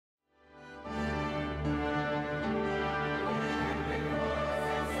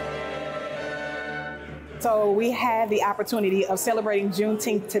So we had the opportunity of celebrating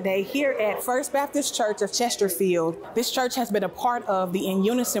Juneteenth today here at First Baptist Church of Chesterfield. This church has been a part of the In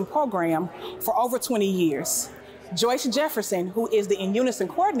Unison program for over 20 years. Joyce Jefferson, who is the In Unison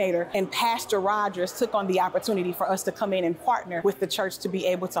coordinator, and Pastor Rogers took on the opportunity for us to come in and partner with the church to be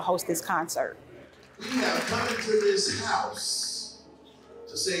able to host this concert. We have come into this house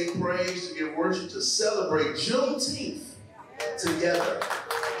to sing praise, to give worship, to celebrate Juneteenth together.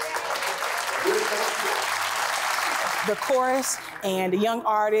 The chorus and the young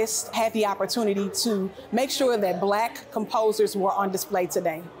artists had the opportunity to make sure that Black composers were on display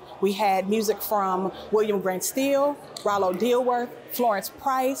today. We had music from William Grant Still, Rollo Dilworth, Florence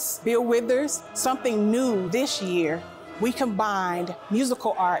Price, Bill Withers. Something new this year, we combined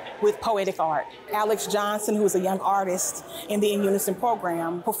musical art with poetic art. Alex Johnson, who is a young artist in the In Unison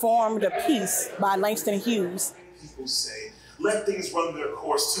program, performed a piece by Langston Hughes. People say, let things run their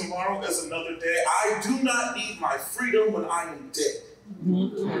course. Tomorrow is another day. I do not need my freedom when I am dead.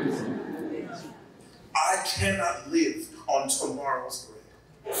 I cannot live on tomorrow's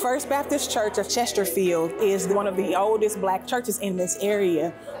bread. First Baptist Church of Chesterfield is one of the oldest Black churches in this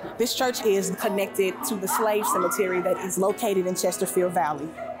area. This church is connected to the slave cemetery that is located in Chesterfield Valley.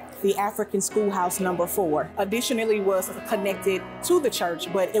 The African Schoolhouse number 4 additionally was connected to the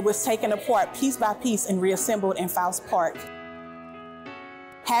church, but it was taken apart piece by piece and reassembled in Faust Park.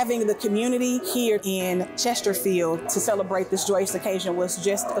 Having the community here in Chesterfield to celebrate this joyous occasion was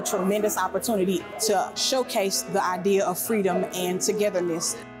just a tremendous opportunity to showcase the idea of freedom and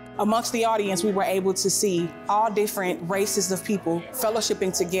togetherness. Amongst the audience, we were able to see all different races of people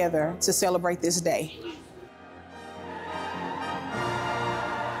fellowshipping together to celebrate this day.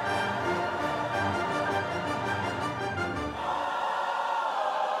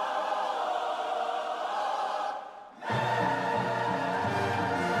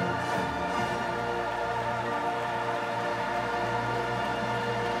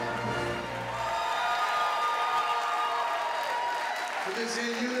 For this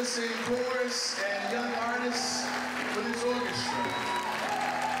In Unison chorus and young artists for this orchestra.